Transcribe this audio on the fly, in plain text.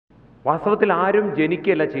വാസ്തവത്തിൽ ആരും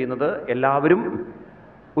ജനിക്കുകയല്ല ചെയ്യുന്നത്, എല്ലാവരും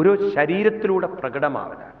ഒരു ശരീരത്തിലൂടെ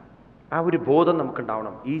പ്രകടമാവലാണ്. ആ ഒരു ബോധം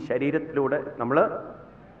നമുക്കുണ്ടാവണം. ഈ ശരീരത്തിലൂടെ നമ്മൾ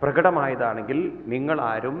പ്രകടമായതാണെങ്കിൽ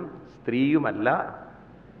നിങ്ങളാരും സ്ത്രീയുമല്ല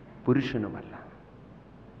പുരുഷനുമല്ല.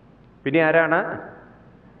 പിന്നെ ആരാണ്?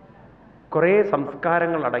 കുറേ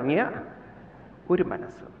സംസ്കാരങ്ങൾ അടങ്ങിയ ഒരു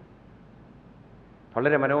മനസ്സ്.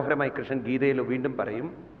 വളരെ മനോഹരമായി കൃഷ്ണൻ ഗീതയിൽ വീണ്ടും പറയും,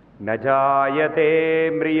 നജായതേ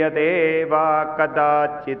മ്രിയതേ വാ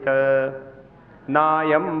കദാചിത്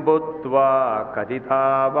നായം ഭൂത്വാ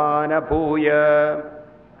കദിതാവാനഭൂയ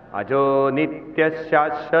അജോ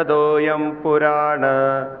നിത്യശാശ്വതോയം പുരാണ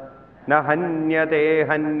ന ഹന്യതേ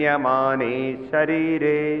ഹന്യമാനേ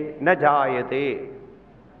ശരീരേ ന ജായതേ.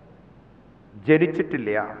 ജനിച്ചിട്ടില്ല.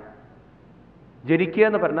 ജനിക്കുക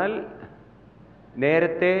എന്ന് പറഞ്ഞാൽ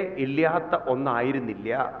നേരത്തെ ഇല്ലാത്ത ഒന്നായിരുന്നില്ല,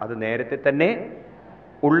 അത് നേരത്തെ തന്നെ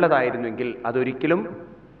ഉള്ളതായിരുന്നെങ്കിൽ അതൊരിക്കലും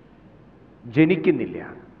ജനിക്കുന്നില്ല.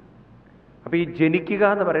 അപ്പൊ ഈ ജനിക്കുക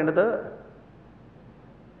എന്ന് പറയുന്നത്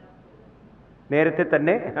നേരത്തെ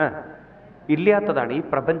തന്നെ ഇല്ലാത്തതാണ്. ഈ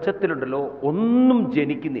പ്രപഞ്ചത്തിലുണ്ടല്ലോ ഒന്നും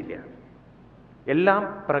ജനിക്കുന്നില്ല, എല്ലാം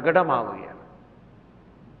പ്രകടമാവുകയാണ്.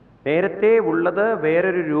 നേരത്തെ ഉള്ളത്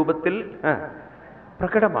വേറൊരു രൂപത്തിൽ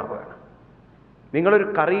പ്രകടമാവുകയാണ്. നിങ്ങളൊരു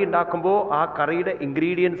കറി ഉണ്ടാക്കുമ്പോൾ ആ കറിയുടെ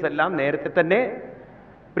ഇൻഗ്രീഡിയൻസ് എല്ലാം നേരത്തെ തന്നെ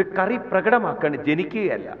ഒരു കറി പ്രകടമാക്കാണ്,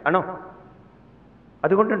 ജനിക്കുകയല്ല, ആണോ?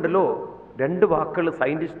 അതുകൊണ്ടുണ്ടല്ലോ രണ്ട് വാക്കുകൾ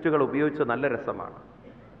സയന്റിസ്റ്റുകൾ ഉപയോഗിച്ച് നല്ല രസമാണ്,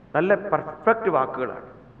 നല്ല പെർഫെക്റ്റ് വാക്കുകളാണ്.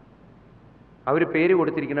 അവർ പേര്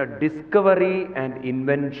കൊടുത്തിരിക്കുന്നത് ഡിസ്കവറി ആൻഡ്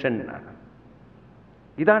ഇൻവെൻഷൻ ആണ്.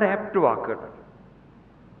 ഇതാണ് ആപ്റ്റ് വാക്കുകൾ.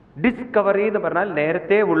 ഡിസ്കവറി എന്ന് പറഞ്ഞാൽ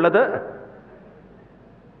നേരത്തെ ഉള്ളത്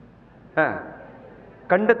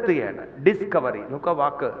കണ്ടെത്തുകയാണ്. ഡിസ്കവറി നോക്കുക,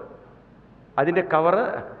 വാക്ക് അതിൻ്റെ കവറ്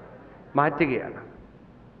മാറ്റുകയാണ്.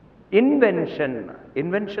 ഇൻവെൻഷൻ,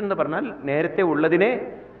 ഇൻവെൻഷൻ എന്ന് പറഞ്ഞാൽ നേരത്തെ ഉള്ളതിനെ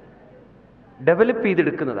ഡെവലപ്പ്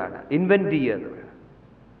ചെയ്തെടുക്കുന്നതാണ്. ഇൻവെന്റ് ചെയ്യുക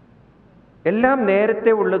എല്ലാം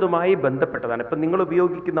നേരത്തെ ഉള്ളതുമായി ബന്ധപ്പെട്ടതാണ്. ഇപ്പം നിങ്ങൾ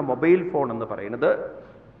ഉപയോഗിക്കുന്ന മൊബൈൽ ഫോൺ എന്ന് പറയുന്നത്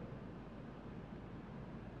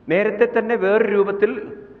നേരത്തെ തന്നെ വേറൊരു രൂപത്തിൽ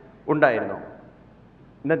ഉണ്ടായിരുന്നു.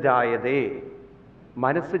 ന ജായതേ,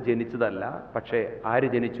 മനസ്സ് ജനിച്ചതല്ല. പക്ഷേ ആര്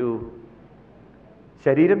ജനിച്ചു?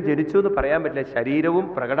 ശരീരം ജനിച്ചു എന്ന് പറയാൻ പറ്റില്ല. ശരീരവും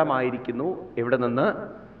പ്രകടമായിരിക്കുന്നു. എവിടെ നിന്ന്?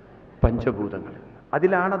 പഞ്ചഭൂതങ്ങളിൽ.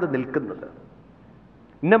 അതിലാണത് നിൽക്കുന്നത്.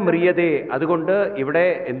 ഇന്ന മ്രിയതേ, അതുകൊണ്ട് ഇവിടെ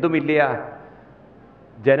എന്തുമില്ല,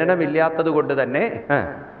 ജനനമില്ലാത്തത് കൊണ്ട് തന്നെ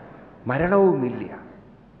മരണവുമില്ല.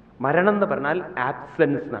 മരണം എന്ന് പറഞ്ഞാൽ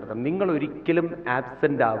ആബ്സെൻസ് നടത്തും. നിങ്ങൾ ഒരിക്കലും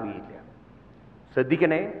ആബ്സെന്റ് ആവുകയില്ല.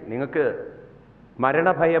 ശ്രദ്ധിക്കണേ, നിങ്ങൾക്ക്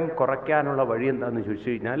മരണഭയം കുറയ്ക്കാനുള്ള വഴി എന്താണെന്ന് ചോദിച്ചു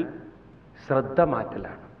കഴിഞ്ഞാൽ ശ്രദ്ധ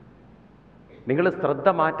മാറ്റലാണ്. നിങ്ങൾ ശ്രദ്ധ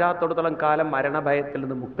മാറ്റാത്തോടത്തോളം കാലം മരണഭയത്തിൽ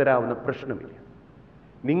നിന്ന് മുക്തരാവുന്ന പ്രശ്നമില്ല.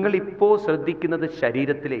 നിങ്ങളിപ്പോൾ ശ്രദ്ധിക്കുന്നത്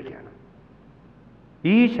ശരീരത്തിലേക്കാണ്.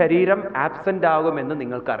 ഈ ശരീരം ആബ്സെന്റ് ആകുമെന്ന്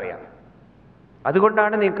നിങ്ങൾക്കറിയാം.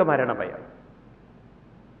 അതുകൊണ്ടാണ് നിങ്ങൾക്ക് മരണഭയം.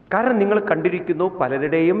 കാരണം നിങ്ങൾ കണ്ടിരിക്കുന്നു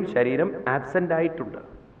പലരുടെയും ശരീരം ആബ്സെന്റ് ആയിട്ടുണ്ട്.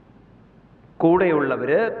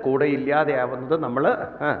 കൂടെയുള്ളവര് കൂടെ ഇല്ലാതെയാവുന്നത് നമ്മൾ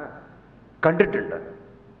കണ്ടിട്ടുണ്ട്.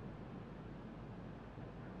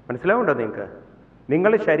 മനസ്സിലാവുണ്ടോ നിങ്ങൾക്ക്?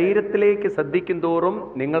 നിങ്ങൾ ശരീരത്തിലേക്ക് ശ്രദ്ധിക്കും തോറും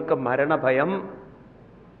നിങ്ങൾക്ക് മരണഭയം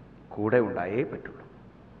കൂടെ ഉണ്ടായേ പറ്റുള്ളൂ.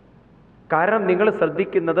 കാരണം നിങ്ങൾ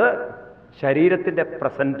ശ്രദ്ധിക്കുന്നത് ശരീരത്തിൻ്റെ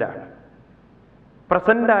പ്രസന്റാണ്.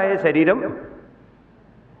 പ്രസന്റായ ശരീരം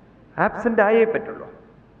ആബ്സെന്റ് ആയേ പറ്റുള്ളൂ.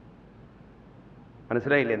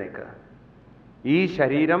 മനസ്സിലായില്ലേ നിങ്ങൾക്ക്? ഈ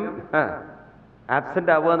ശരീരം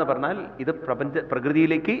ആബ്സെന്റ് ആവുക എന്ന് പറഞ്ഞാൽ ഇത്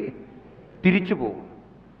പ്രകൃതിയിലേക്ക് തിരിച്ചു പോകും.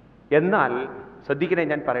 എന്നാൽ ശ്രദ്ധിക്കണേ,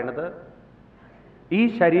 ഞാൻ പറയണത് ഈ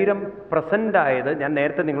ശരീരം പ്രസന്റ് ആയത്, ഞാൻ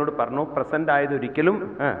നേരത്തെ നിങ്ങളോട് പറഞ്ഞു, പ്രസന്റ് ആയത് ഒരിക്കലും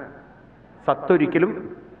സത്തൊരിക്കലും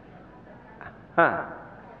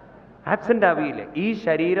ആബ്സെന്റ് ആവുകയില്ല. ഈ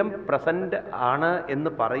ശരീരം പ്രസന്റ് ആണ് എന്ന്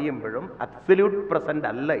പറയുമ്പോഴും അബ്സല്യൂട്ട് പ്രസന്റ്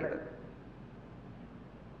അല്ല.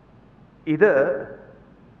 ഇത്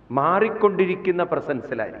മാറിക്കൊണ്ടിരിക്കുന്ന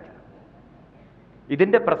പ്രസൻസിലായിരിക്കും.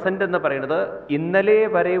 ഇതിന്റെ പ്രസന്റ് എന്ന് പറയുന്നത് ഇന്നലെ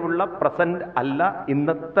വരെയുള്ള പ്രസന്റ് അല്ല,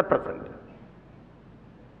 ഇന്നത്തെ പ്രസന്റ്.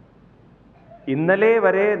 ഇന്നലെ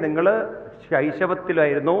വരെ നിങ്ങൾ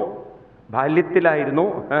ശൈശവത്തിലായിരുന്നു, ബാല്യത്തിലായിരുന്നു,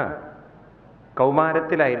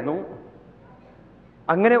 കൗമാരത്തിലായിരുന്നു.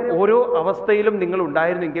 അങ്ങനെ ഓരോ അവസ്ഥയിലും നിങ്ങൾ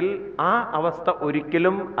ഉണ്ടായിരുന്നെങ്കിൽ ആ അവസ്ഥ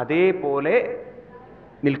ഒരിക്കലും അതേപോലെ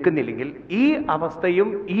നിൽക്കുന്നില്ലെങ്കിൽ ഈ അവസ്ഥയും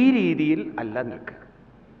ഈ രീതിയിൽ അല്ല നിൽക്കുക.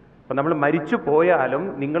 അപ്പം നമ്മൾ മരിച്ചു പോയാലും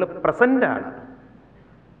നിങ്ങൾ പ്രസന്റാണ്.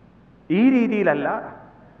 ഈ രീതിയിലല്ല.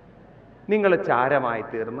 നിങ്ങൾ ചാരമായി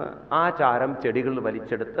തീർന്ന് ആ ചാരം ചെടികൾ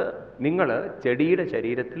വലിച്ചെടുത്ത് നിങ്ങൾ ചെടിയുടെ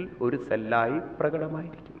ശരീരത്തിൽ ഒരു സെല്ലായി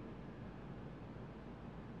പ്രകടമായിരിക്കും.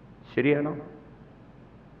 ശരിയാണോ?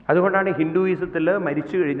 അതുകൊണ്ടാണ് ഹിന്ദുയിസത്തിൽ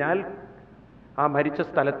മരിച്ചു കഴിഞ്ഞാൽ ആ മരിച്ച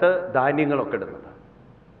സ്ഥലത്ത് ധാന്യങ്ങളൊക്കെ ഇടുന്നത്.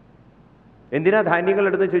 എന്തിനാ ധാന്യങ്ങൾ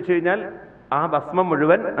എടുത്ത് ചോദിച്ചു കഴിഞ്ഞാൽ ആ ഭസ്മം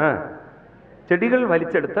മുഴുവൻ ചെടികൾ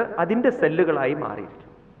വലിച്ചെടുത്ത് അതിൻ്റെ സെല്ലുകളായി മാറിയിരിക്കും.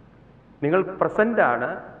 നിങ്ങൾ പ്രസൻ്റാണ്,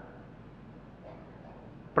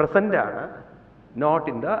 not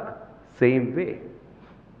in the same way.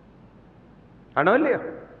 ആണോ അല്ലയോ?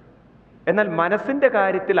 എന്നാൽ മനസ്സിൻ്റെ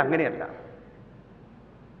കാര്യത്തിൽ അങ്ങനെയല്ല.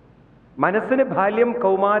 മനസ്സിന് ബാല്യം,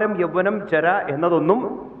 കൗമാരം, യൗവനം, ജര എന്നതൊന്നും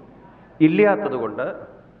ഇല്ലാത്തതുകൊണ്ട്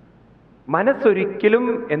മനസ്സൊരിക്കലും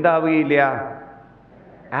എന്താവുകയില്ല,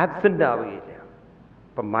 ആബ്സെൻ്റ് ആവുകയില്ല.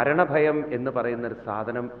 ഇപ്പം മരണഭയം എന്ന് പറയുന്നൊരു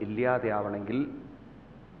സാധനം ഇല്ലാതെയാവണമെങ്കിൽ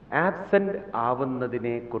ആബ്സെൻ്റ്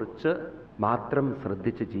ആവുന്നതിനെ കുറിച്ച് മാത്രം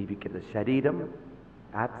ശ്രദ്ധിച്ച് ജീവിക്കരുത്. ശരീരം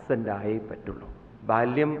ആബ്സെൻ്റ് ആയേ പറ്റുള്ളൂ.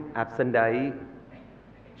 ബാല്യം ആബ്സെൻ്റായി,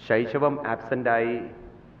 ശൈശവം ആബ്സെൻ്റായി,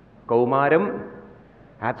 കൗമാരം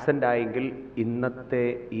ആബ്സെൻ്റായെങ്കിൽ ഇന്നത്തെ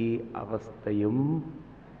ഈ അവസ്ഥയും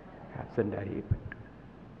ആബ്സെൻ്റായേ പറ്റും.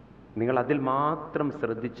 നിങ്ങൾ അതിൽ മാത്രം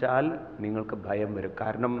ശ്രദ്ധിച്ചാൽ നിങ്ങൾക്ക് ഭയം വരും.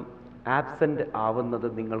 കാരണം ആബ്സെൻ്റ് ആവുന്നത്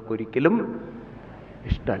നിങ്ങൾക്കൊരിക്കലും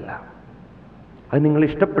ഇഷ്ടമല്ല, അത് നിങ്ങൾ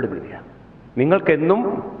ഇഷ്ടപ്പെടുന്നില്ല. നിങ്ങൾക്കെന്നും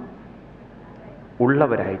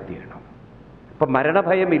ഉള്ളവരായിത്തീരണം. ഇപ്പം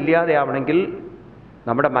മരണഭയം ഇല്ലാതെ ആവണമെങ്കിൽ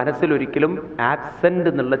നമ്മുടെ മനസ്സിലൊരിക്കലും ആബ്സെൻ്റ്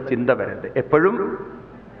എന്നുള്ള ചിന്ത വരരുത്. എപ്പോഴും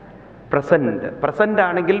പ്രസന്റ്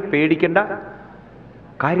ആണെങ്കിൽ പേടിക്കേണ്ട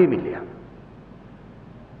കാര്യമില്ല.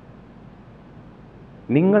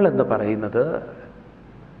 നിങ്ങളെന്ന് പറയുന്നത്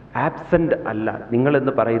ആബ്സെൻ്റ് അല്ല,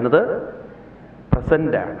 നിങ്ങളെന്ന് പറയുന്നത്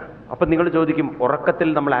പ്രസന്റ് ആണ്. അപ്പം നിങ്ങൾ ചോദിക്കും, ഉറക്കത്തിൽ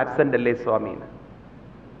നമ്മൾ ആബ്സെൻ്റ് അല്ലേ സ്വാമീന്ന്?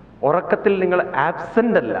 ഉറക്കത്തിൽ നിങ്ങൾ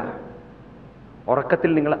ആബ്സെൻ്റ് അല്ല,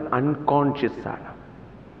 ഉറക്കത്തിൽ നിങ്ങൾ അൺകോൺഷ്യസ് ആണ്.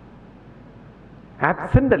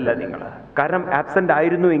 ആബ്സെൻ്റ് അല്ല നിങ്ങൾ. കാരണം ആബ്സെൻ്റ്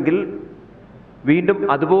ആയിരുന്നുവെങ്കിൽ വീണ്ടും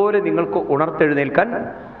അതുപോലെ നിങ്ങൾക്ക് ഉണർത്തെഴുന്നേൽക്കാൻ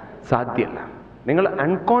സാധ്യമല്ല. നിങ്ങൾ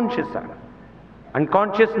അൺകോൺഷ്യസ് ആണ്.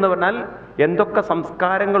 അൺകോൺഷ്യസ് എന്ന് പറഞ്ഞാൽ എന്തൊക്കെ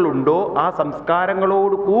സംസ്കാരങ്ങളുണ്ടോ ആ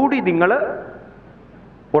സംസ്കാരങ്ങളോട് കൂടി നിങ്ങൾ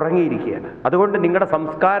ഉറങ്ങിയിരിക്കുകയാണ്. അതുകൊണ്ട് നിങ്ങളുടെ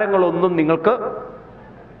സംസ്കാരങ്ങളൊന്നും നിങ്ങൾക്ക്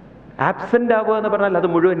ആബ്സെൻ്റ് ആവുക എന്ന് പറഞ്ഞാൽ അത്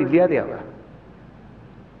മുഴുവൻ ഇല്ലാതെയാവുക.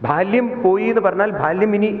 ബാല്യം പോയി എന്ന് പറഞ്ഞാൽ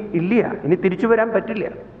ബാല്യം ഇനി ഇല്ല, ഇനി തിരിച്ചു വരാൻ പറ്റില്ല.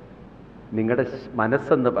 നിങ്ങളുടെ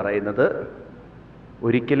മനസ്സെന്ന് പറയുന്നത്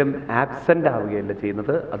ഒരിക്കലും ആബ്സെൻ്റ് ആവുകയല്ല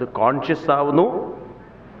ചെയ്യുന്നത്, അത് കോൺഷ്യസ് ആവുന്നു,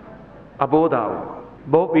 അബോധാവുന്നു,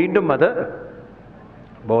 വീണ്ടും അത്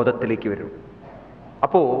ബോധത്തിലേക്ക് വരും.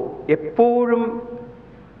 അപ്പോൾ എപ്പോഴും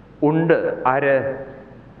ഉണ്ട് ആര്?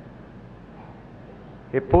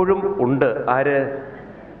 എപ്പോഴും ഉണ്ട് ആര്?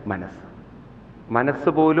 മനസ്സ്. മനസ്സ്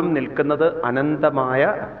പോലും നിൽക്കുന്നത് അനന്തമായ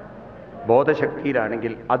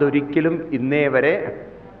ബോധശക്തിയിലാണെങ്കിൽ അതൊരിക്കലും ഇന്നേ വരെ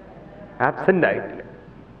ആബ്സെൻ്റ് ആയിട്ടില്ല.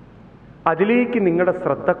 അതിലേക്ക് നിങ്ങളുടെ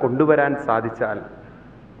ശ്രദ്ധ കൊണ്ടുവരാൻ സാധിച്ചാൽ,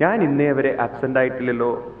 ഞാൻ ഇന്നേ വരെ ആബ്സെൻ്റ്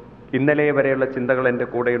ആയിട്ടില്ലല്ലോ, ഇന്നലെ വരെയുള്ള ചിന്തകൾ എൻ്റെ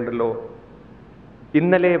കൂടെയുണ്ടല്ലോ,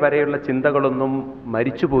 ഇന്നലെ വരെയുള്ള ചിന്തകളൊന്നും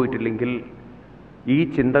മരിച്ചു പോയിട്ടില്ലെങ്കിൽ ഈ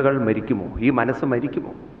ചിന്തകൾ മരിക്കുമോ? ഈ മനസ്സ്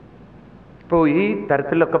മരിക്കുമോ? ഇപ്പോൾ ഈ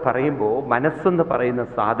തരത്തിലൊക്കെ പറയുമ്പോൾ മനസ്സെന്ന് പറയുന്ന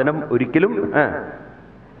സാധനം ഒരിക്കലും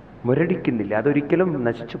മുരടിക്കുന്നില്ല, അതൊരിക്കലും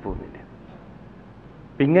നശിച്ചു പോകുന്നില്ല.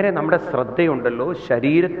 ഇങ്ങനെ നമ്മുടെ ശ്രദ്ധയുണ്ടല്ലോ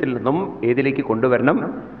ശരീരത്തിൽ നിന്നും ഏതിലേക്ക് കൊണ്ടുവരണം?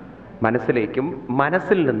 മനസ്സിലേക്കും,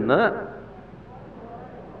 മനസ്സിൽ നിന്ന്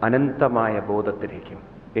അനന്തമായ ബോധത്തിലേക്കും.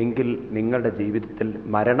 എങ്കിൽ നിങ്ങളുടെ ജീവിതത്തിൽ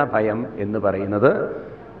മരണഭയം എന്ന് പറയുന്നത്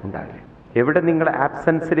ഉണ്ടാകില്ല. എവിടെ നിങ്ങൾ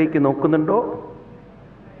ആബ്സെൻസിലേക്ക് നോക്കുന്നുണ്ടോ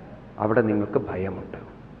അവിടെ നിങ്ങൾക്ക് ഭയമുണ്ട്.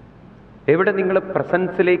 എവിടെ നിങ്ങൾ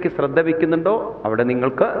പ്രസൻസിലേക്ക് ശ്രദ്ധ വയ്ക്കുന്നുണ്ടോ അവിടെ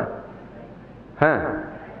നിങ്ങൾക്ക്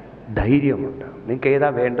ധൈര്യമുണ്ട്. നിങ്ങൾക്ക് ഏതാ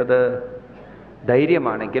വേണ്ടത്?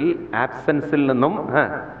 ധൈര്യമാണെങ്കിൽ ആബ്സെൻസിൽ നിന്നും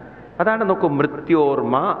അതാണ് നോക്കൂ,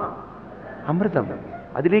 മൃത്യോർമ്മ അമൃതം,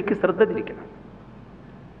 അതിലേക്ക് ശ്രദ്ധ തിരിക്കണം.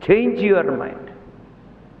 Change your mind,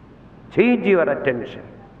 change your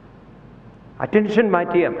attention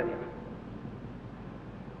മാറ്റിയാൽ മതി.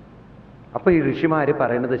 അപ്പൊ ഈ ഋഷിമാര്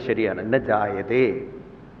പറയുന്നത് ശരിയാണ്. ന ജായതേ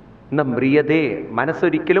ന മ്രിയതേ.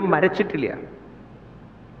 മനസ്സൊരിക്കലും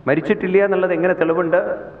മരിച്ചിട്ടില്ല എന്നുള്ളത് എങ്ങനെ തെളിവുണ്ട്?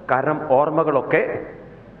 കാരണം ഓർമ്മകളൊക്കെ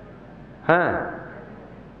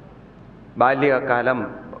ബാല്യകാലം,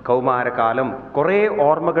 കൗമാരകാലം, കുറേ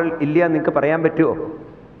ഓർമ്മകൾ ഇല്ല നിങ്ങൾക്ക് പറയാൻ പറ്റുമോ?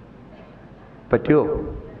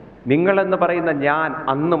 നിങ്ങളെന്ന് പറയുന്ന ഞാൻ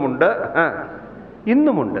അന്നുമുണ്ട്,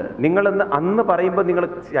 ഇന്നുമുണ്ട്. നിങ്ങളെന്ന് അന്ന് പറയുമ്പോൾ നിങ്ങൾ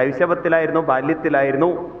ശൈശവത്തിലായിരുന്നു,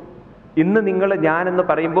 ബാല്യത്തിലായിരുന്നു. ഇന്ന് നിങ്ങൾ ഞാനെന്ന്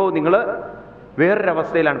പറയുമ്പോൾ നിങ്ങൾ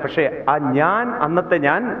വേറൊരവസ്ഥയിലാണ്. പക്ഷേ ആ ഞാൻ, അന്നത്തെ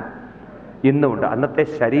ഞാൻ ഇന്നുമുണ്ട്. അന്നത്തെ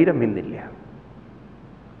ശരീരം ഇന്നില്ല.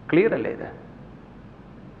 ക്ലിയർ അല്ലേ ഇത്?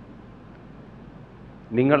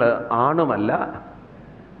 നിങ്ങൾ ആണുമല്ല,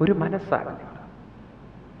 ഒരു മനസ്സാണ് നിങ്ങൾ.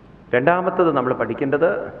 രണ്ടാമത്തത് നമ്മൾ പഠിക്കേണ്ടത്,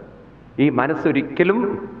 ഈ മനസ്സൊരിക്കലും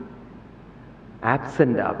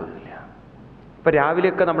ആബ്സെൻ്റ് ആവുകയില്ല. ഇപ്പം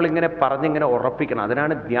രാവിലെയൊക്കെ നമ്മളിങ്ങനെ പറഞ്ഞിങ്ങനെ ഉറപ്പിക്കണം.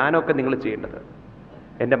 അതിനാണ് ധ്യാനമൊക്കെ നിങ്ങൾ ചെയ്യേണ്ടത്.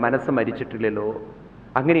 എൻ്റെ മനസ്സ് മരിച്ചിട്ടില്ലല്ലോ,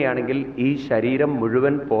 അങ്ങനെയാണെങ്കിൽ ഈ ശരീരം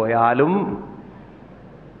മുഴുവൻ പോയാലും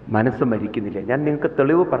മനസ്സ് മരിക്കുന്നില്ല. ഞാൻ നിങ്ങൾക്ക്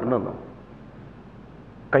തെളിവ് പറഞ്ഞു തന്നു.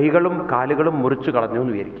 കൈകളും കാലുകളും മുറിച്ചു കളഞ്ഞു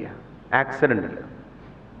എന്ന് വിചാരിക്കുക, ആക്സിഡന്റിൽ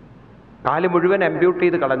കാല് മുഴുവൻ അമ്പ്യൂട്ട്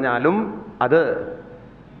ചെയ്ത് കളഞ്ഞാലും അത്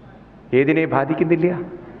ഏതിനെ ബാധിക്കുന്നില്ല?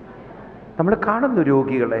 നമ്മൾ കാണുന്നു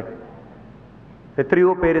രോഗികളെ.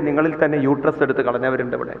 എത്രയോ പേര് നിങ്ങളിൽ തന്നെ യൂട്രസ് എടുത്ത്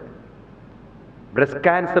കളഞ്ഞവരുണ്ട്. ഇവിടെ ബ്രസ്റ്റ്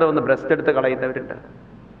ക്യാൻസർ വന്ന് ബ്രസ്റ്റ് എടുത്ത് കളയുന്നവരുണ്ട്.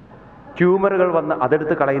 ട്യൂമറുകൾ വന്ന്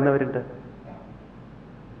അതെടുത്ത് കളയുന്നവരുണ്ട്.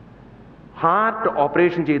 Heart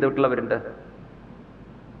operation ചെയ്തിട്ടുള്ളവരുണ്ട്.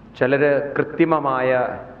 ചിലര് കൃത്രിമമായ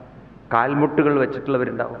കാൽമുട്ടുകൾ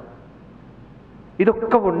വെച്ചിട്ടുള്ളവരുണ്ടാവും.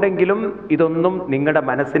 ഇതൊക്കെ ഉണ്ടെങ്കിലും ഇതൊന്നും നിങ്ങളുടെ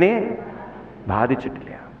മനസ്സിനെ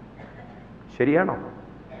ബാധിച്ചിട്ടില്ല. ശരിയാണോ?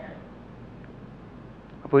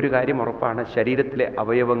 അപ്പോൾ ഒരു കാര്യം ഉറപ്പാണ്, ശരീരത്തിലെ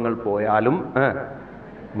അവയവങ്ങൾ പോയാലും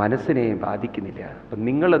മനസ്സിനെ ബാധിക്കുന്നില്ല. അപ്പം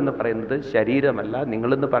നിങ്ങളെന്ന് പറയുന്നത് ശരീരമല്ല,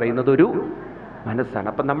 നിങ്ങളെന്ന് പറയുന്നത് ഒരു മനസ്സാണ്.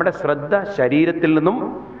 അപ്പം നമ്മുടെ ശ്രദ്ധ ശരീരത്തിൽ നിന്നും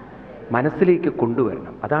മനസ്സിലേക്ക്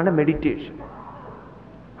കൊണ്ടുവരണം. അതാണ് മെഡിറ്റേഷൻ.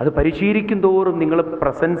 അത് പരിശീലിക്കും തോറും നിങ്ങൾ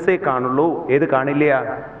പ്രസൻസേ കാണുള്ളൂ. ഏത് കാണില്ല?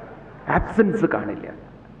 ആബ്സെൻസ് കാണില്ല.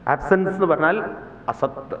 ആബ്സെൻസ് എന്ന് പറഞ്ഞാൽ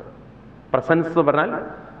അസത്ത്, പ്രസൻസ് എന്ന് പറഞ്ഞാൽ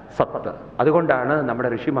സത്ത്. അതുകൊണ്ടാണ് നമ്മുടെ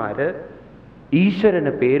ഋഷിമാര്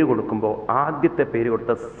ഈശ്വരന് പേര് കൊടുക്കുമ്പോൾ ആദ്യത്തെ പേര്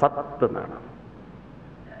കൊടുത്ത സത്ത് എന്നാണ്.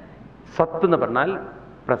 സത്ത് എന്ന് പറഞ്ഞാൽ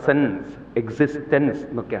പ്രസൻസ്, എക്സിസ്റ്റൻസ്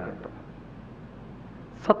എന്നൊക്കെയാണ് അർത്ഥം.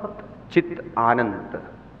 സത്, ചിത്, ആനന്ദ്.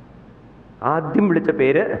 ആദ്യം വിളിച്ച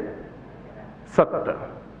പേര് സത്ത്,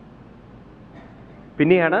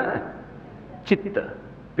 പിന്നെയാണ് ചിത്ത്,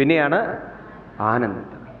 പിന്നെയാണ്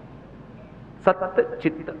ആനന്ദ്. സത്ത്,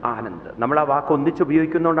 ചിത്ത്, ആനന്ദ്. നമ്മൾ ആ വാക്ക് ഒന്നിച്ച്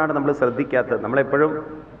ഉപയോഗിക്കുന്നതുകൊണ്ടാണ് നമ്മൾ ശ്രദ്ധിക്കാത്തത്. നമ്മളെപ്പോഴും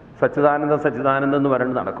സച്ചിദാനന്ദം സച്ചിദാനന്ദം എന്ന്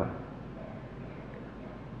പറയുന്നത് നടക്കും.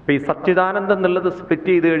 ഇപ്പൊ ഈ സച്ചിദാനന്ദം എന്നുള്ളത്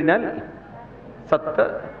സ്പ്ലിറ്റ് ചെയ്ത് കഴിഞ്ഞാൽ സത്ത്,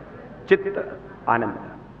 ചിത്ത്, ആനന്ദ്.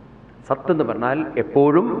 സത്ത് എന്ന് പറഞ്ഞാൽ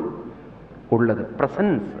എപ്പോഴും ഉള്ളത്,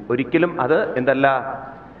 പ്രസൻസ്. ഒരിക്കലും അത് എന്തല്ല?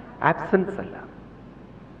 ആബ്സെൻസ് അല്ല.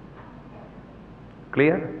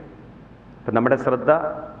 ക്ലിയർ? അപ്പൊ നമ്മുടെ ശ്രദ്ധ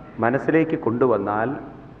മനസ്സിലേക്ക് കൊണ്ടുവന്നാൽ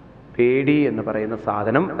പേടി എന്ന് പറയുന്ന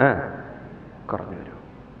സാധനം കുറഞ്ഞു വരും.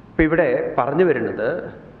 ഇപ്പൊ ഇവിടെ പറഞ്ഞു വരുന്നത്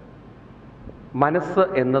മനസ്സ്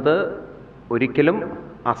എന്നത് ഒരിക്കലും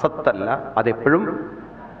അസത്തല്ല, അതെപ്പോഴും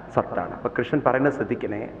സത്താണ്. അപ്പൊ കൃഷ്ണൻ പറയുന്നത്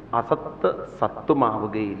ശ്രദ്ധിക്കണേ, അസത്ത്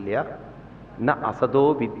സത്തുമാവുകയില്ല. ന അസതോ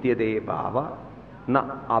വിദ്യതേ ഭാവ ന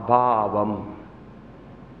അഭാവം.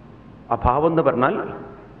 അഭാവം എന്ന് പറഞ്ഞാൽ,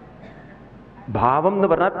 ഭാവം എന്ന്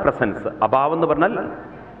പറഞ്ഞാൽ പ്രസൻസ്, അഭാവം എന്ന് പറഞ്ഞാൽ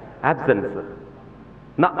ആബ്സെൻസ്.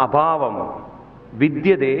 ന അഭാവം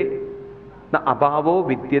വിദ്യതേ ന അഭാവോ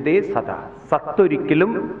വിദ്യതേ സദാ.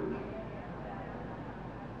 സത്തൊരിക്കലും,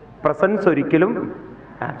 പ്രസൻസ് ഒരിക്കലും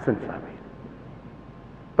ആബ്സെൻസ് ആവില്ല.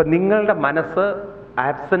 ഇപ്പൊ നിങ്ങളുടെ മനസ്സ്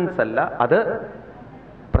ആബ്സെൻസ് അല്ല, അത്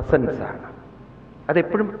പ്രസൻസ് ആണ്.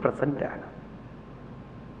 അതെപ്പോഴും പ്രസന്റ് ആണ്.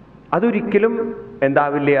 അതൊരിക്കലും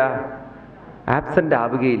എന്താവില്ല? ആബ്സെന്റ്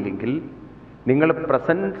ആവുകയില്ലെങ്കിൽ നിങ്ങൾ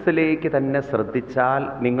പ്രസൻസിലേക്ക് തന്നെ ശ്രദ്ധിച്ചാൽ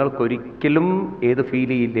നിങ്ങൾക്കൊരിക്കലും ഏത്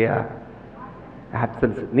ഫീൽ ചെയ്യില്ല?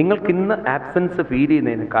 ആബ്സെൻസ്. നിങ്ങൾക്കിന്ന് ആബ്സെൻസ് ഫീൽ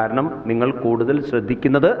ചെയ്യുന്നതിന് കാരണം നിങ്ങൾ കൂടുതൽ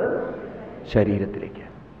ശ്രദ്ധിക്കുന്നത് ശരീരത്തിലേക്ക്.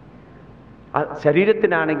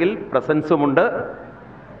 ശരീരത്തിനാണെങ്കിൽ പ്രസൻസുമുണ്ട്.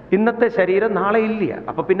 ഇന്നത്തെ ശരീരം നാളെ ഇല്ല,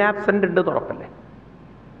 അപ്പൊ പിന്നെ ആബ്സെന്റ് ഉണ്ട് ഉറപ്പല്ലേ?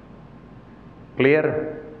 ക്ലിയർ?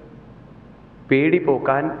 പേടി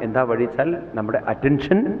പോക്കാൻ എന്താ വഴിച്ചാൽ നമ്മുടെ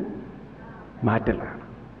അറ്റൻഷൻ മാറ്റലാണ്.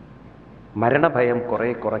 മരണഭയം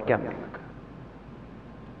കുറയ്ക്കാം നിങ്ങൾക്ക്.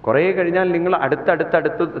 കുറേ കഴിഞ്ഞാൽ നിങ്ങൾ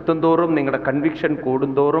അടുത്തടുത്ത് എത്തുന്തോറും നിങ്ങളുടെ കൺവിക്ഷൻ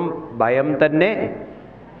കൂടുന്തോറും ഭയം തന്നെ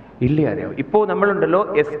ഇല്ലാതെയാവും. ഇപ്പോൾ നമ്മളുണ്ടല്ലോ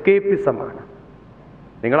എസ്കേപ്പിസമാണ്.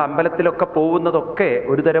 നിങ്ങൾ അമ്പലത്തിലൊക്കെ പോകുന്നതൊക്കെ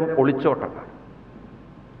ഒരുതരം ഒളിച്ചോട്ടമാണ്.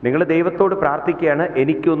 നിങ്ങൾ ദൈവത്തോട് പ്രാർത്ഥിക്കുകയാണ്,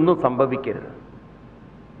 എനിക്കൊന്നും സംഭവിക്കരുത്.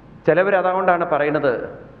 ചിലവരതുകൊണ്ടാണ് പറയുന്നത്,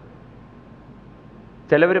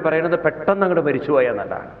 ചിലവർ പറയുന്നത് പെട്ടെന്ന് അങ്ങോട്ട് മരിച്ചുപോയാൽ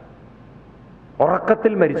നല്ലതാണ്,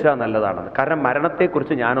 ഉറക്കത്തിൽ മരിച്ചാൽ നല്ലതാണെന്ന്. കാരണം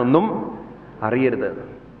മരണത്തെക്കുറിച്ച് ഞാനൊന്നും അറിയരുത്.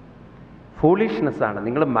 ഫൂളിഷ്നെസ്സാണ്.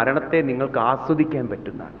 നിങ്ങൾ മരണത്തെ നിങ്ങൾക്ക് ആസ്വദിക്കാൻ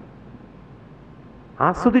പറ്റുന്നതാണ്.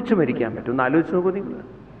 ആസ്വദിച്ച് മരിക്കാൻ പറ്റും. ഒന്ന് ആലോചിച്ച് നോക്കൂ നിങ്ങൾ.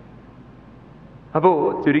 അപ്പോൾ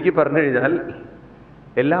ചുരുക്കി പറഞ്ഞു കഴിഞ്ഞാൽ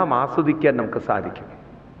എല്ലാം ആസ്വദിക്കാൻ നമുക്ക് സാധിക്കും.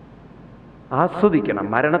 ആസ്വദിക്കണം.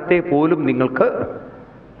 മരണത്തെ പോലും നിങ്ങൾക്ക്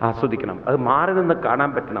ആസ്വദിക്കണം. അത് മാറി നിന്ന് കാണാൻ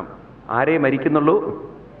പറ്റണം. ആരേ മരിക്കുന്നുള്ളൂ?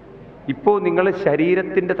 ഇപ്പോൾ നിങ്ങൾ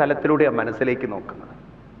ശരീരത്തിൻ്റെ തലത്തിലൂടെയാണ് മനസ്സിലേക്ക് നോക്കുന്നത്.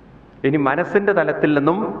 ഇനി മനസ്സിൻ്റെ തലത്തിൽ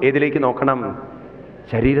നിന്നും ഏതിലേക്ക് നോക്കണം?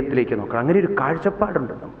 ശരീരത്തിലേക്ക് നോക്കണം. അങ്ങനെ ഒരു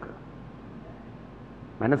കാഴ്ചപ്പാടുണ്ട് നമുക്ക്.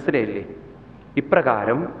 മനസ്സിലായില്ലേ?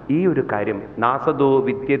 ഇപ്രകാരം ഈ ഒരു കാര്യം, നാസദോ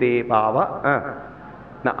വിദ്യതേ ഭാവ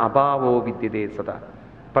ന അഭാവോ വിദ്യതേ സദാ.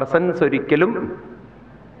 പ്രസൻസ് ഒരിക്കലും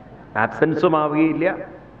ആബ്സെൻസും ആവുകയില്ല,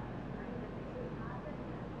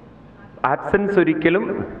 ആബ്സെൻസ് ഒരിക്കലും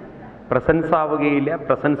പ്രസൻസ് ആവുകയില്ല,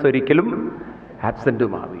 പ്രസൻസ് ഒരിക്കലും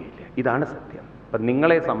ആബ്സെൻറ്റും ആവുകയില്ല. ഇതാണ് സത്യം. അപ്പം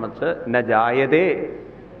നിങ്ങളെ സംബന്ധിച്ച് ന ജായതേ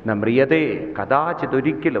ന മ്രിയതേ കഥാചിത്,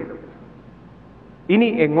 ഒരിക്കലും ഇനി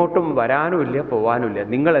എങ്ങോട്ടും വരാനുമില്ല പോവാനുമില്ല.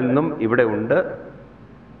 നിങ്ങളെന്നും ഇവിടെ ഉണ്ട്.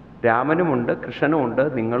 രാമനുമുണ്ട്, കൃഷ്ണനുമുണ്ട്,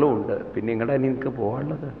 നിങ്ങളും ഉണ്ട്. പിന്നെ നിങ്ങളുടെ നിങ്ങൾക്ക്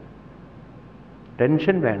പോകാനുള്ളത്.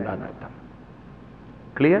 ടെൻഷൻ വേണ്ട എന്നർത്ഥം.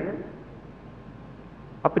 ക്ലിയർ?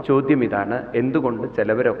 അപ്പൊ ചോദ്യം ഇതാണ്, എന്തുകൊണ്ട്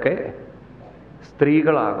ചിലവരൊക്കെ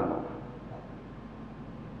സ്ത്രീകളാകുന്നു?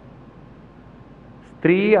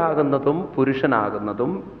 സ്ത്രീയാകുന്നതും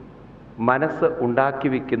പുരുഷനാകുന്നതും മനസ്സ് ഉണ്ടാക്കി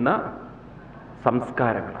വയ്ക്കുന്ന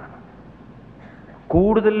സംസ്കാരങ്ങളാണ്.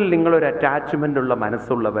 കൂടുതൽ നിങ്ങളൊരു അറ്റാച്ച്മെൻ്റ് ഉള്ള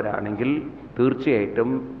മനസ്സുള്ളവരാണെങ്കിൽ തീർച്ചയായിട്ടും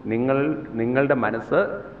നിങ്ങളുടെ മനസ്സ്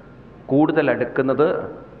കൂടുതൽ അടുക്കുന്നത്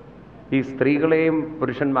ഈ സ്ത്രീകളെയും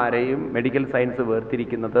പുരുഷന്മാരെയും മെഡിക്കൽ സയൻസ്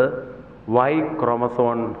വേർതിരിക്കുന്നത് Y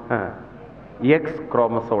chromosome X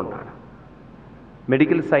ക്രോമസോണാണ്.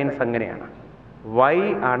 Medical science അങ്ങനെയാണ്. Y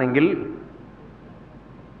ആണെങ്കിൽ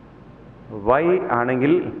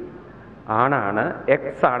ആണാണ്, X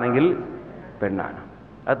ആണെങ്കിൽ പെണ്ണാണ്.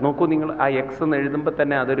 അത് നോക്കൂ നിങ്ങൾ, ആ എക്സ് എന്ന് എഴുതുമ്പോൾ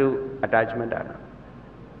തന്നെ അതൊരു അറ്റാച്ച്മെൻ്റ് ആണ്.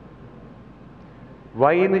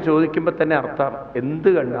 വൈ എന്ന് ചോദിക്കുമ്പോൾ തന്നെ അർത്ഥം എന്ത്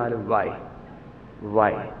കണ്ടാലും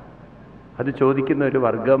വൈ അത് ചോദിക്കുന്ന ഒരു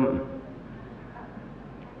വർഗം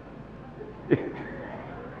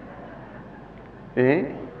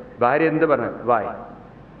ഭാര്യ എന്ത് പറഞ്ഞു വൈ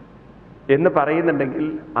എന്ന് പറയുന്നുണ്ടെങ്കിൽ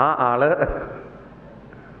ആ ആള്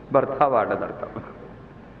ഭർത്താവാണെന്നർത്ഥം.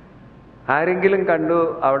 ആരെങ്കിലും കണ്ടു,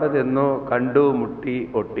 അവിടെ ചെന്നു, കണ്ടു, മുട്ടി,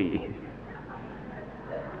 ഒട്ടി,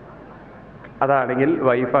 അതാണെങ്കിൽ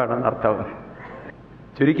വൈഫാണെന്നർത്ഥം.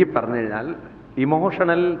 ചുരുക്കി പറഞ്ഞു കഴിഞ്ഞാൽ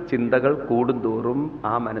ഇമോഷണൽ ചിന്തകൾ കൂടുന്തോറും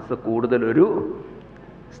ആ മനസ്സ് കൂടുതലൊരു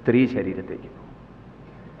സ്ത്രീ ശരീരത്തേക്ക് പോകും.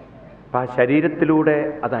 അപ്പം ആ ശരീരത്തിലൂടെ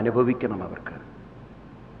അത് അനുഭവിക്കണം അവർക്ക്.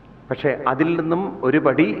 പക്ഷെ അതിൽ നിന്നും ഒരു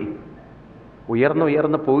പടി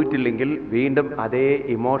ഉയർന്നുയർന്ന് പോയിട്ടില്ലെങ്കിൽ വീണ്ടും അതേ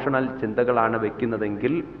ഇമോഷണൽ ചിന്തകളാണ്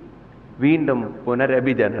വെക്കുന്നതെങ്കിൽ വീണ്ടും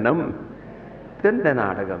പുനരഭിജനനം തന്നെ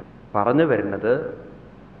നാടകം. പറഞ്ഞു വരുന്നത്,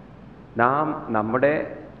 നാം നമ്മുടെ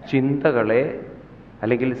ചിന്തകളെ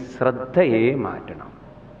അല്ലെങ്കിൽ ശ്രദ്ധയെ മാറ്റണം.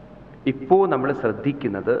 ഇപ്പോൾ നമ്മൾ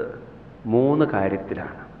ശ്രദ്ധിക്കുന്നത് 3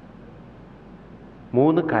 കാര്യത്തിലാണ്,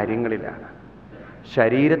 3 കാര്യങ്ങളിലാണ്.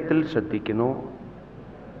 ശരീരത്തിൽ ശ്രദ്ധിക്കുന്നു,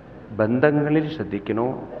 ബന്ധങ്ങളിൽ ശ്രദ്ധിക്കുന്നു,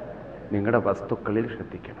 നിങ്ങളുടെ വസ്തുക്കളിൽ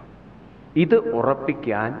ശ്രദ്ധിക്കണം. ഇത്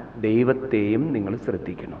ഉറപ്പിക്കാൻ ദൈവത്തെയും നിങ്ങൾ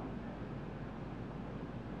ശ്രദ്ധിക്കണം.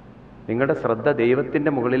 നിങ്ങളുടെ ശ്രദ്ധ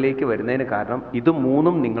ദൈവത്തിൻ്റെ മുകളിലേക്ക് വരുന്നതിന് കാരണം ഇത്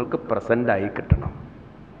 3ഉം നിങ്ങൾക്ക് പ്രസൻ്റായി കിട്ടണം.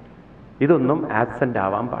 ഇതൊന്നും ആബ്സെൻ്റ്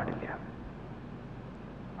ആവാൻ പാടില്ല.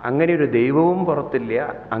 അങ്ങനെയൊരു ദൈവവും പുറത്തില്ല,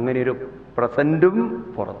 അങ്ങനെയൊരു പ്രസൻറ്റും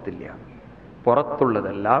പുറത്തില്ല.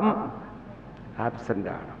 പുറത്തുള്ളതെല്ലാം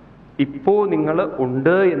ആബ്സെൻ്റാണ്. ഇപ്പോൾ നിങ്ങൾ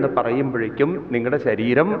ഉണ്ട് എന്ന് പറയുമ്പോഴേക്കും നിങ്ങളുടെ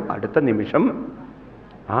ശരീരം അടുത്ത നിമിഷം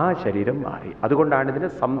ആ ശരീരം മാറി. അതുകൊണ്ടാണ് ഇതിനെ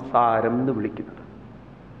സംസാരം എന്ന് വിളിക്കുന്നത്.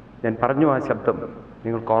 ഞാൻ പറഞ്ഞു ആ ശബ്ദം,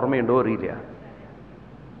 നിങ്ങൾക്ക് ഓർമ്മയുണ്ടോ അറിയില്ല.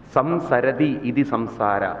 സംസരതി ഇതി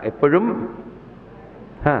സംസാര, എപ്പോഴും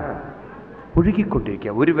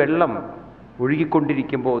ഒഴുകിക്കൊണ്ടിരിക്കുക. ഒരു വെള്ളം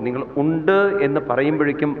ഒഴുകിക്കൊണ്ടിരിക്കുമ്പോൾ നിങ്ങൾ ഉണ്ട് എന്ന്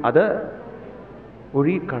പറയുമ്പോഴേക്കും അത്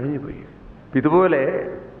ഒഴുകിക്കഴിഞ്ഞു പോയി. ഇതുപോലെ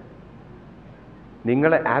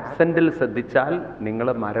നിങ്ങൾ ആബ്സെൻറ്റിൽ ശ്രദ്ധിച്ചാൽ നിങ്ങൾ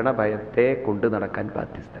മരണഭയത്തെ കൊണ്ടു നടക്കാൻ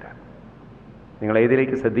ബാധ്യസ്ഥരാണ്. നിങ്ങൾ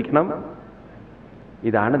ഏതിലേക്ക് ശ്രദ്ധിക്കണം?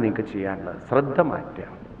 ഇതാണ് നിങ്ങൾക്ക് ചെയ്യാനുള്ളത്. ശ്രദ്ധ മാറ്റുക,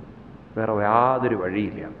 വേറെ യാതൊരു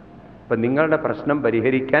വഴിയില്ല. അപ്പം നിങ്ങളുടെ പ്രശ്നം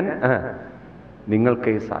പരിഹരിക്കാൻ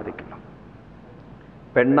നിങ്ങൾക്കേ സാധിക്കണം.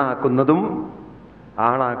 പെണ്ണാക്കുന്നതും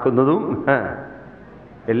ആണാക്കുന്നതും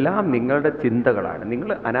എല്ലാം നിങ്ങളുടെ ചിന്തകളാണ്. നിങ്ങൾ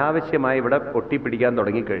അനാവശ്യമായി ഇവിടെ ഒട്ടിപ്പിടിക്കാൻ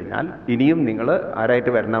തുടങ്ങിക്കഴിഞ്ഞാൽ ഇനിയും നിങ്ങൾ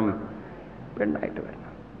ആരായിട്ട് വരണം? പെണ്ണായിട്ട്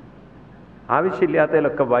വരണം.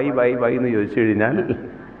 ആവശ്യമില്ലാത്തതിലൊക്കെ വൈ വൈ വൈ എന്ന് ചോദിച്ചു കഴിഞ്ഞാൽ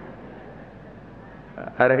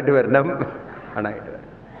ആരായിട്ട് വരണം? ആണായിട്ട് വരണം.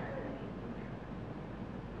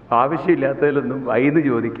 ആവശ്യമില്ലാത്തതിലൊന്നും വൈ എന്ന്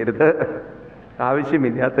ചോദിക്കരുത്,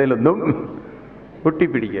 ആവശ്യമില്ലാത്തതിലൊന്നും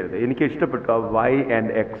ഒട്ടിപ്പിടിക്കരുത്. എനിക്ക് ഇഷ്ടപ്പെട്ടു ആ വൈ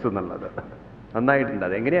ആൻഡ് എക്സ് എന്നുള്ളത്, നന്നായിട്ടുണ്ട്.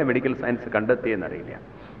 അതെങ്ങനെയാണ് മെഡിക്കൽ സയൻസ് കണ്ടെത്തിയെന്നറിയില്ല.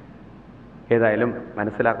 ഏതായാലും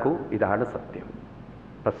മനസ്സിലാക്കൂ, ഇതാണ് സത്യം.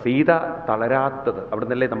 അപ്പം സീത തളരാത്തത് അവിടെ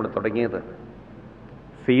നിന്നല്ലേ നമ്മൾ തുടങ്ങിയത്.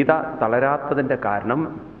 സീത തളരാത്തതിൻ്റെ കാരണം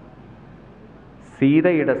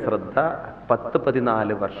സീതയുടെ ശ്രദ്ധ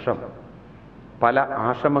 10-14 വർഷം പല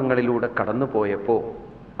ആശ്രമങ്ങളിലൂടെ കടന്നു പോയപ്പോൾ,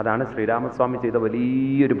 അതാണ് ശ്രീരാമസ്വാമി ചെയ്ത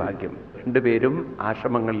വലിയൊരു ഭാഗ്യം. 2 പേരും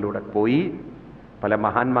ആശ്രമങ്ങളിലൂടെ പോയി പല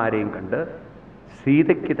മഹാന്മാരെയും കണ്ട്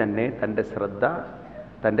സീതയ്ക്ക് തന്നെ തൻ്റെ ശ്രദ്ധ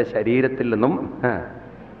തൻ്റെ ശരീരത്തിൽ നിന്നും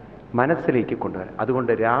മനസ്സിലേക്ക് കൊണ്ടുവരാം.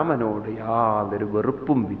 അതുകൊണ്ട് രാമനോട് യാതൊരു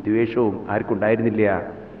വെറുപ്പും വിദ്വേഷവും ആർക്കുണ്ടായിരുന്നില്ല?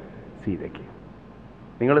 സീതയ്ക്ക്.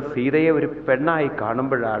 നിങ്ങൾ സീതയെ ഒരു പെണ്ണായി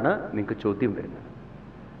കാണുമ്പോഴാണ് നിങ്ങൾക്ക് ചോദ്യം വരുന്നത്.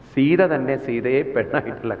 സീത തന്നെ സീതയെ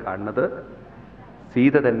പെണ്ണായിട്ടല്ല കാണുന്നത്,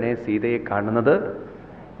 സീത തന്നെ സീതയെ കാണുന്നത്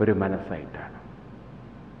ഒരു മനസ്സായിട്ടാണ്.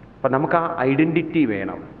 അപ്പം നമുക്ക് ആ ഐഡൻറ്റിറ്റി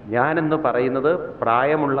വേണം. ഞാനെന്ന് പറയുന്നത്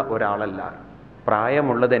പ്രായമുള്ള ഒരാളല്ല,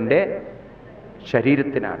 പ്രായമുള്ളത് എൻ്റെ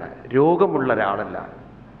ശരീരത്തിനാണ്, രോഗമുള്ള ഒരാളല്ല.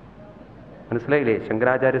 മനസ്സിലായില്ലേ?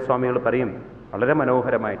 ശങ്കരാചാര്യസ്വാമികൾ പറയും വളരെ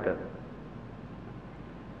മനോഹരമായിട്ട്,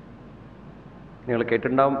 നിങ്ങൾ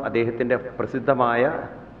കേട്ടിട്ടുണ്ടാവും അദ്ദേഹത്തിൻ്റെ പ്രസിദ്ധമായ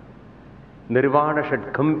നിർവാണ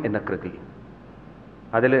ഷഡ്കം എന്ന കൃതി.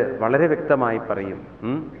 അതിൽ വളരെ വ്യക്തമായി പറയും,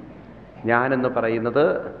 ഞാനെന്ന് പറയുന്നത്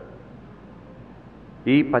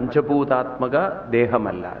ഈ പഞ്ചഭൂതാത്മക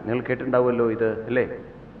ദേഹമല്ല. നിങ്ങൾ കേട്ടിട്ടുണ്ടാവുമല്ലോ ഇത്, അല്ലേ?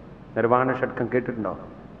 നിർവാണ ഷഡ്കം കേട്ടിട്ടുണ്ടോ?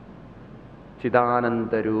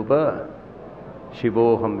 ചിദാനന്ദരൂപ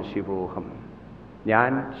ശിവോഹം ശിവോഹം.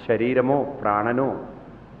 ഞാൻ ശരീരമോ പ്രാണനോ,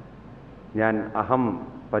 ഞാൻ അഹം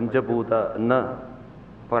പഞ്ചഭൂത എന്ന്,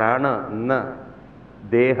 പ്രാണ എന്ന്,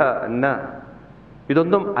 ദേഹ എന്ന്,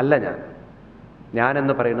 ഇതൊന്നും അല്ല ഞാൻ.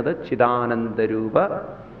 ഞാനെന്ന് പറയുന്നത് ചിദാനന്ദരൂപ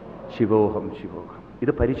ശിവോഹം ശിവോഹം.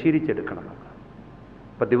 ഇത് പരിശീലിച്ചെടുക്കണം നമ്മൾ.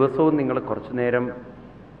 അപ്പം ദിവസവും നിങ്ങൾ കുറച്ചു നേരം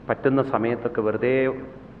പറ്റുന്ന സമയത്തൊക്കെ വെറുതെ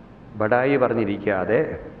ബടായി പറഞ്ഞിരിക്കാതെ,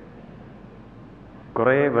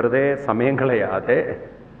 കുറേ വെറുതെ സമയം കളയാതെ,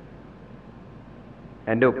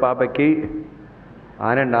 എൻ്റെ ഉപ്പാപ്പയ്ക്ക്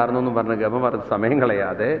ആന ഉണ്ടായിരുന്നു എന്ന് പറഞ്ഞ് ഗമ പറഞ്ഞ് സമയം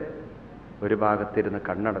കളയാതെ ഒരു ഭാഗത്തിരുന്ന്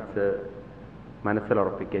കണ്ണടച്ച്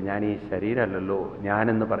മനസ്സിലുറപ്പിക്കുക, ഞാൻ ഈ ശരീരമല്ലല്ലോ,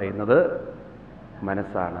 ഞാനെന്ന് പറയുന്നത്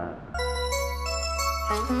മനസ്സാണ്.